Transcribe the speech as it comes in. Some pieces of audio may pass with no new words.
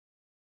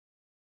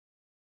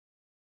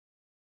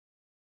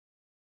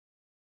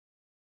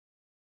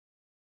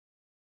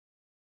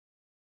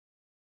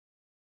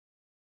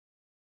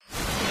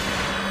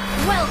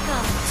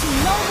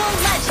mobile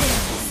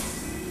legends!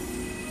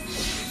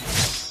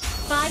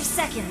 5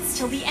 seconds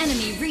till the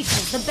enemy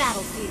reaches the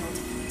battlefield.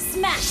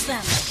 Smash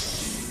them!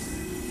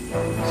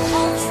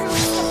 All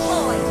troops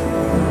deployed!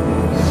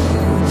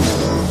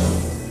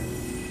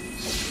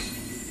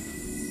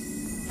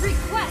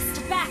 Request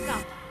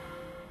backup!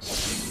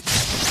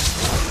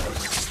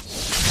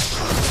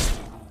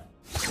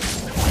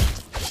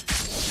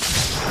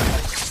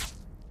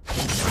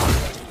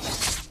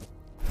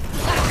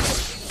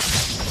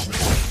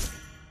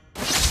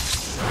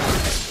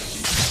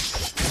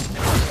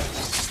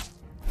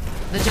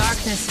 The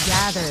darkness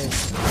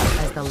gathers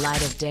as the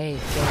light of day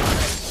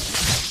fades.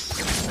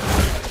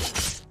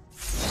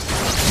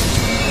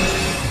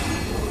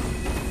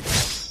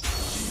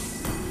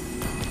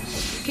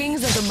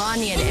 Kings of the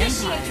Manian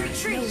Empire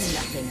retreat. know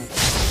nothing of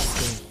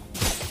honesty.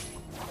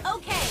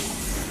 Okay!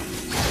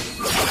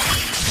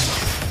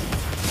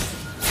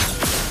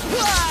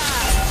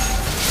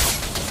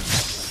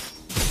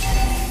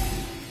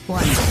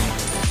 One day,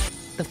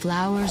 the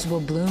flowers will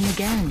bloom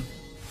again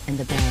in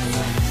the barren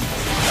land.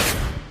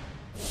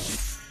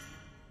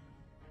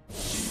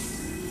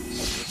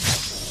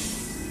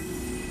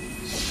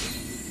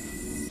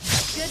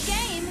 Good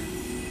game!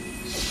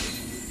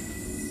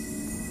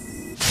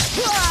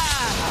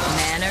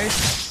 Manners?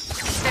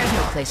 There's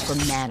no place for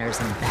manners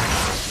in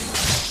battle.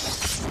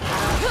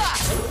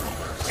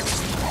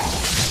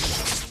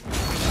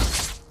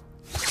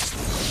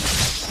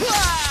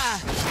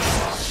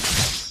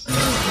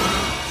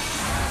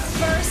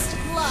 First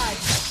blood!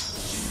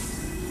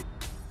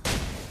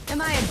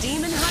 Am I a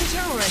demon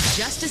hunter or a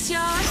justice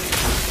yard?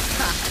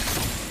 Ha!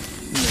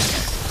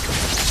 Neither.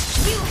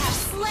 You have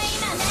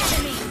slain an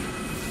enemy!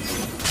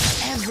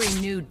 Every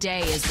new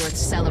day is worth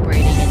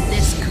celebrating in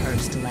this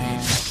cursed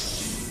land.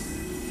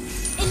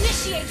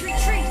 Initiate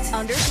retreat!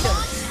 Understood.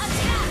 Launch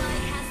attack!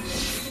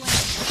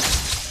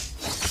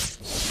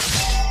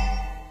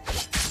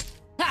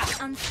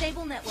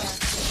 Unstable network.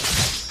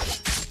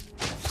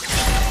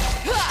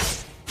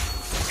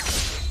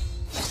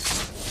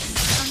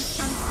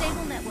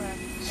 Unstable network.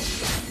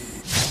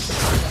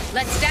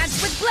 Let's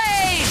dance with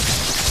Blade!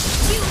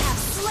 You have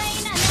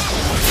slain an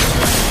enemy!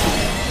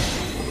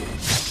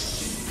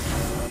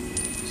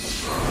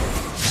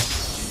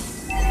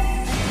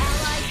 An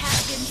ally has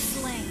been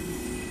slain.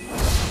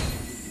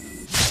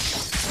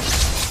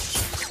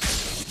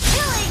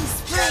 Killing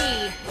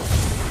spree!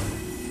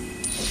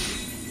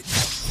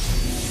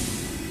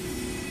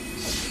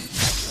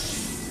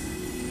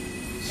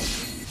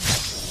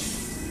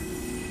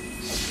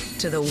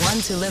 To the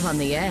ones who live on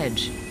the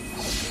edge,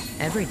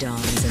 every dawn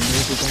is a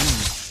new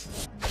beginning.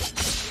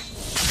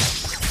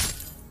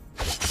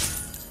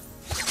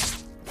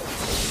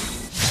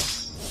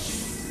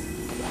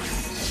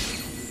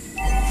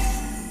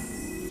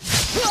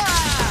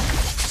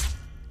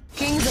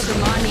 Kings of the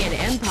Manian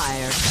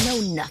Empire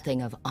know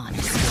nothing of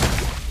honesty.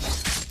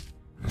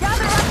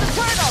 Gather up the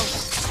turtles!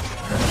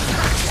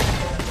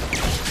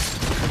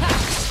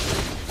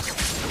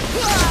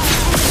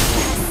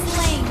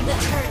 Slain the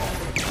turtle.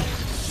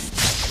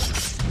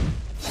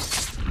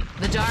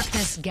 The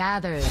darkness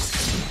gathers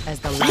as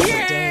the light of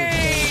day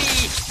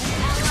fades. An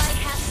ally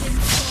has been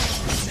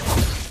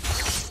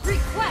slain.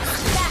 Request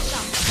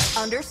backup.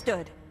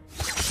 Understood.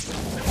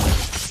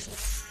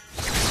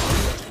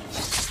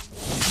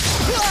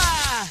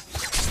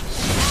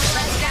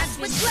 Let's dance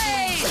with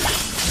Blade!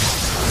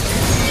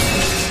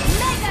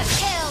 Mega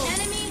kill.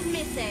 Enemy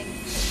missing.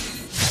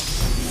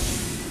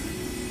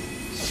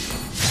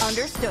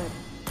 Understood.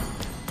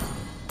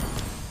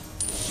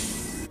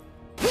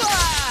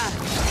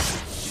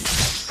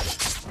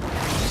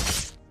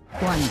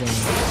 One day,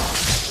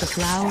 the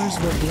flowers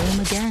will bloom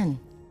again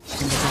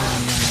in the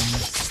barren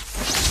lands.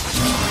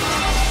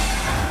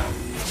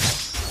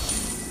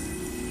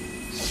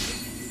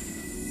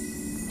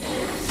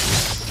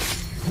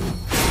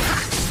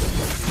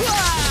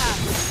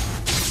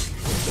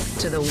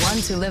 To the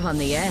ones who live on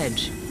the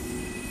edge,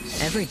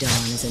 every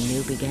dawn is a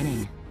new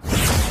beginning.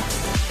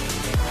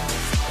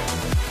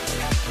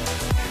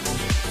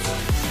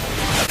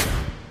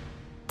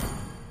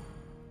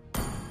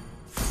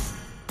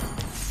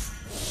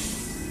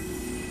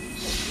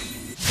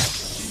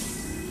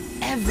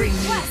 Every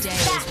new day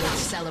is worth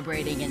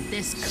celebrating in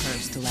this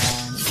cursed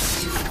land.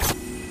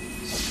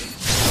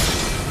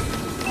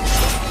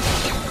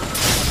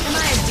 Am I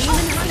a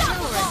demon hunter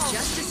or a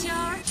justice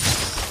yard?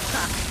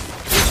 Ha!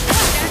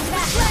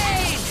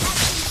 Blade!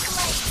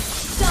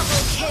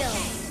 Double kill.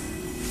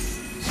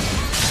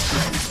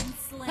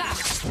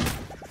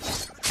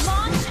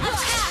 Launch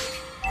attack.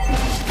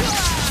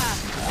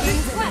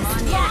 Request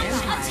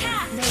launch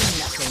attack. Know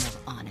nothing of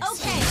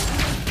honesty. Okay.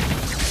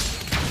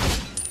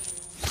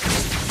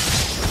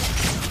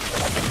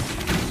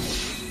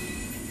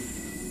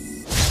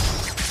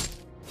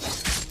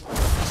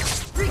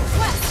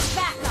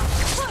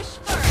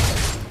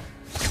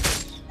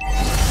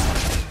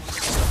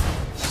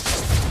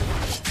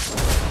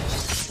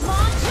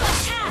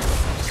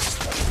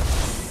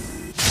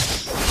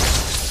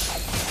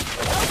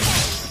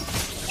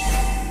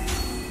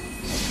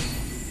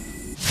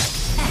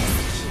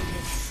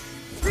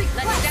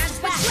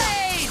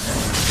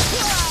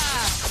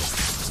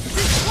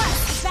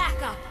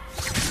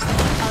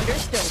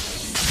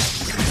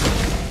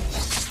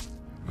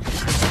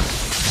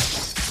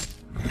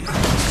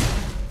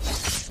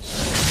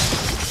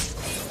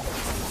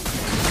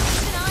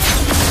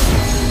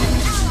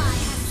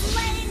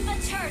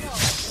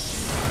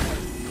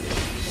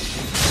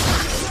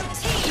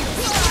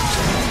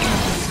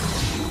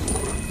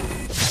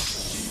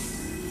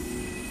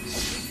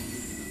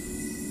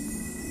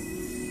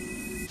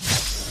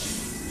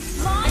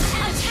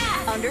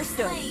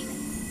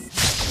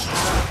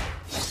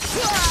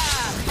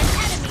 An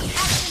enemy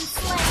has been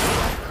slain.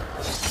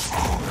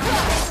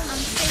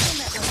 Unstable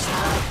network.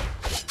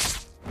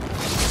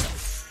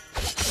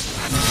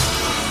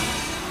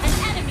 An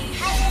enemy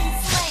has been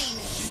slain.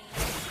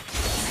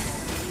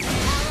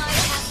 Ally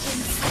has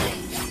been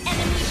slain.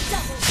 Enemy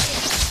double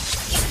kill.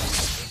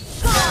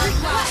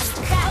 Request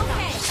back.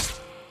 Okay.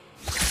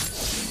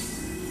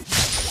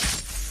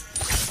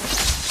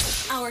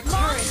 Our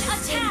turret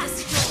has been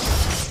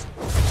destroyed.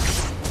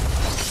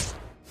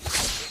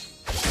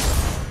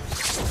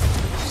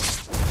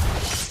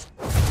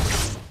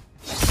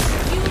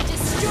 You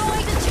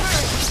destroyed the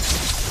turret.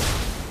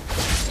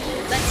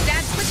 Let's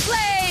dance with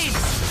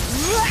blades!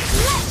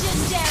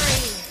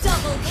 Legendary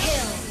double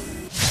kill.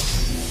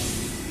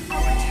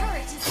 Our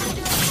turret is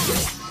under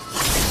attack.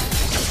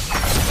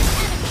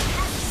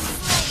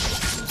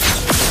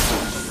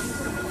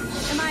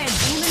 Am I a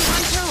demon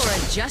hunter or a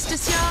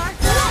justiciar?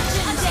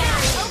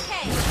 Legendary.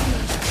 Okay.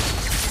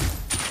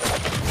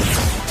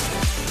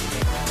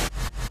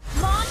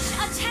 Launch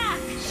attack.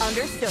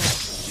 Understood.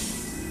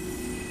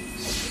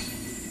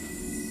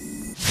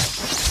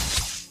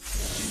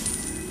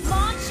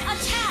 Launch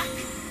attack.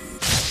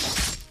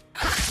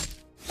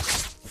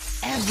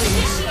 Every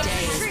new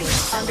day is worth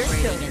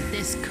celebrating Understood. in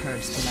this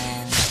cursed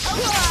land.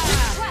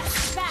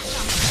 Request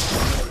backup.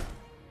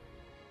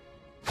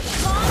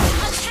 Launch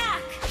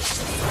attack.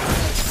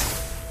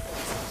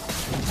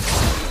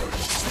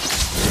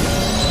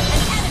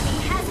 An enemy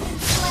has been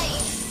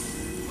slain.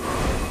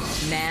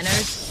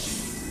 Manners?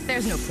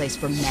 There's no place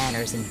for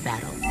manners in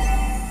battle.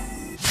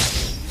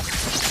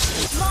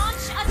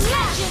 Launch attack.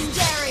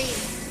 Legendary.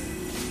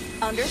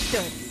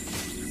 Understood.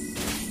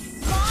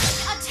 Launch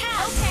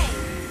attack. Okay.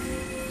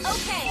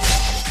 Okay.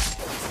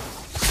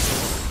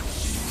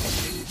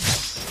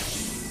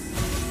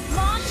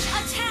 Launch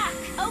attack.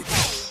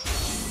 Okay.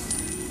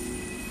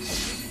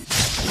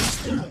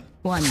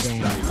 One day,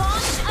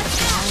 Launch attack.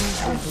 flowers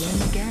will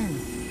bloom again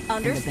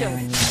in the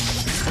barren land.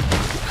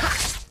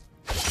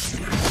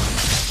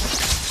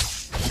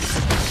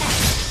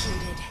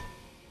 Executed.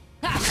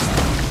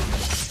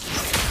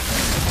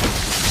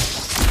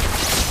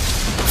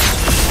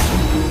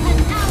 An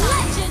ally.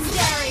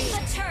 Legendary.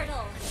 The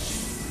turtle.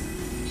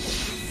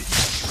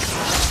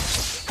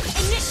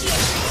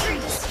 Initiate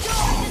retreat.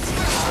 Destroy the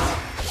turtle.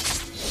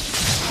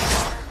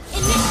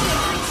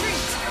 Initiate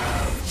retreat.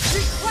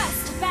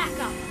 Request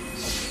backup.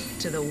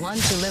 To the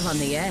ones who live on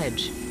the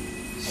edge,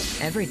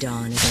 every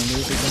dawn is a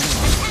new beginning.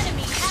 An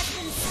enemy has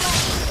been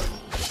slain.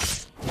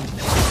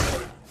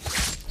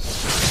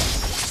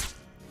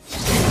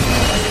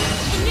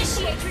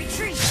 Initiate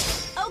retreat.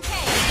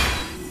 Okay.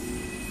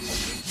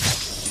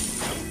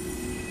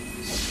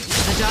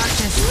 The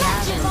darkness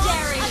gathers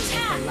Legendary as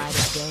attack. the light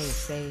of day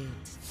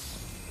fades.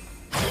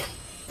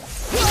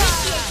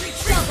 Initiate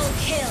retreat. Double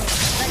kill.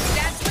 Let's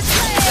dance with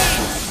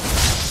blades!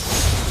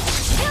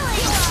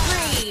 Killing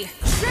spree.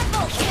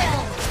 Triple kill.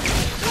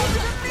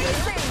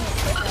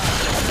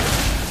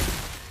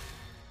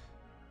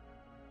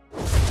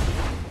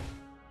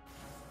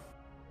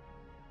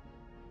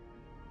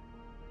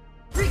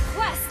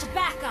 Request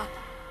backup.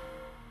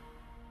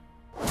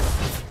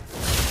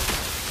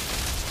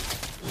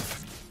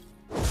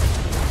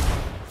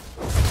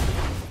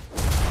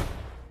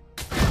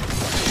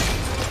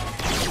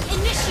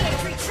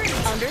 Initiate retreat.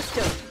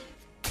 Understood.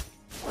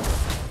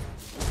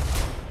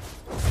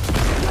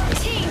 Your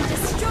team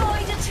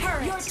destroyed a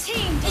turret. Your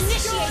team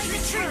initiate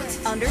retreat.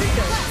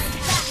 Understood. Request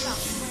backup.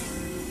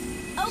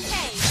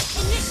 Okay.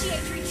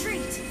 Initiate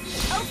retreat.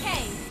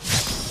 Okay.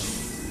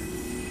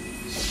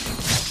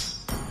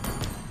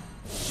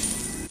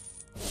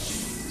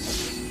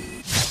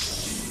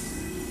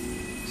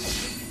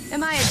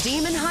 Am I a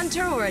demon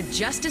hunter or a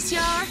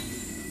justiciar?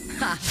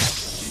 Ha!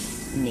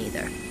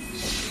 Neither.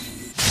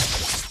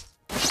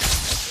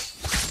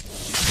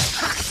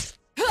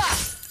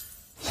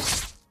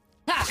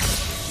 An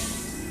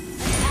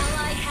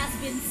ally has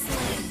been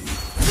slain.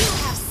 You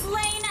have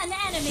slain an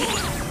enemy.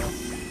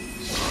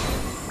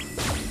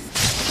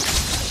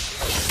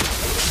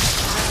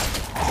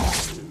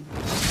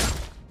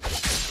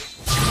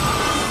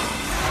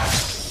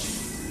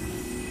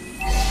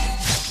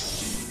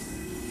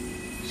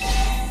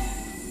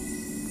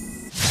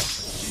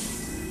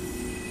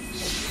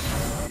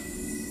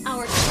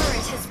 Our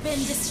turret has been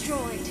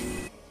destroyed.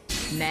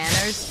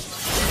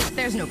 Manners?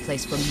 There's no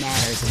place for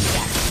manners in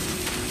battle.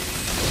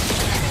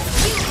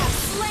 You have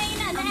slain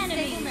an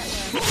enemy.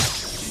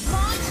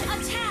 Launch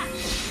attack.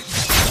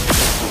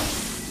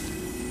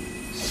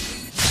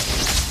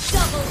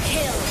 Double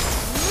kill.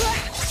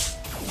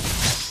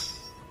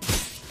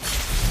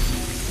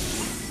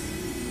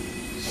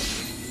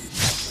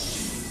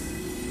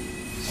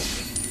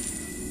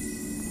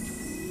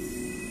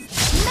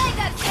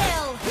 Mega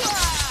kill.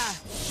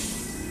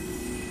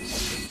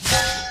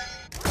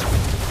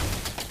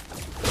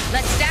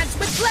 Let's dance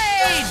with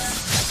blades!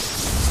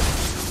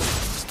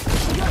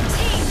 Your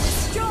team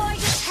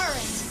destroyed a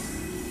turret.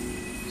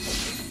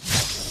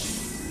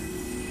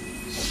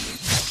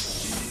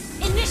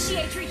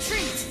 Initiate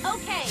retreat.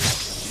 Okay.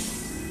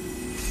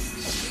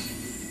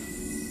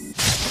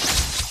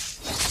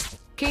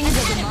 Kings of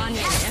the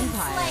Manyan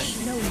Empire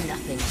know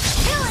nothing.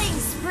 Killing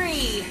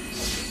spree!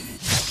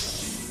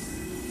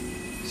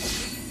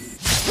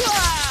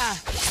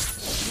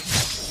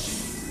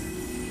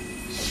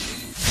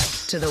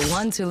 To the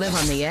ones who live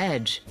on the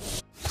edge,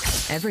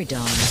 every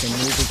dawn is a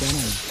new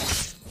beginning.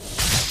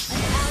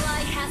 An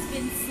ally has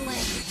been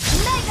slain.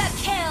 Mega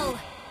kill!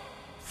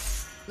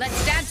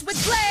 Let's dance with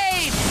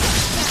Blade!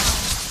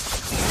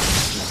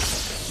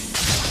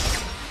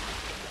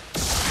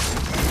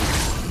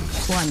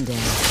 One day,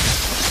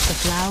 the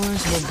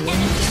flowers will bloom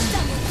again in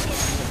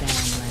the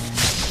barren land.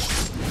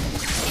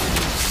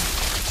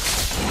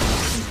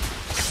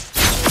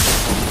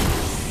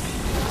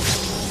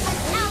 An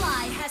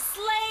ally has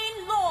slain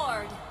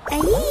Lord!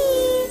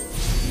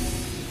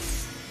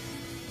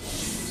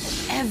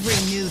 Every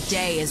new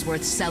day is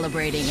worth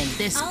celebrating in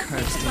this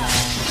cursed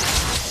land.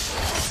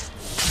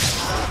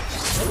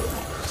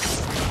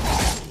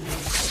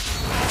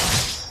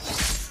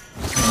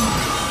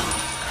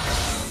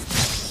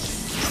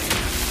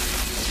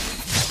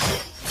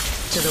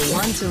 To the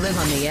ones who live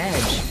on the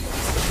edge,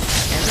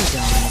 every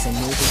dawn is a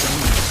new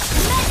beginning.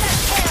 Mega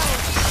kill!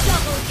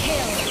 Double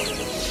kill!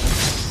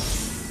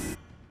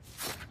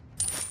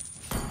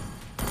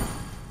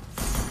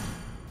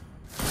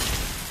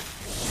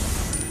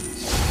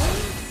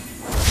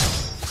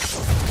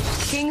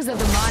 Kings of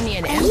the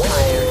Manyan Empire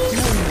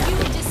know nothing. You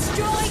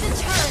destroy the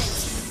turret!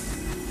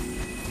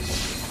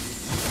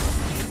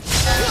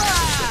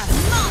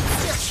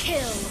 Monster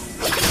kill!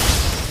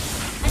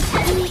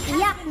 An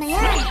enemy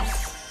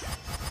has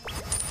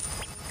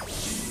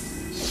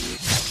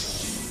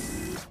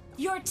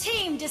Your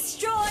team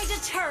destroyed a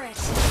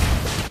turret!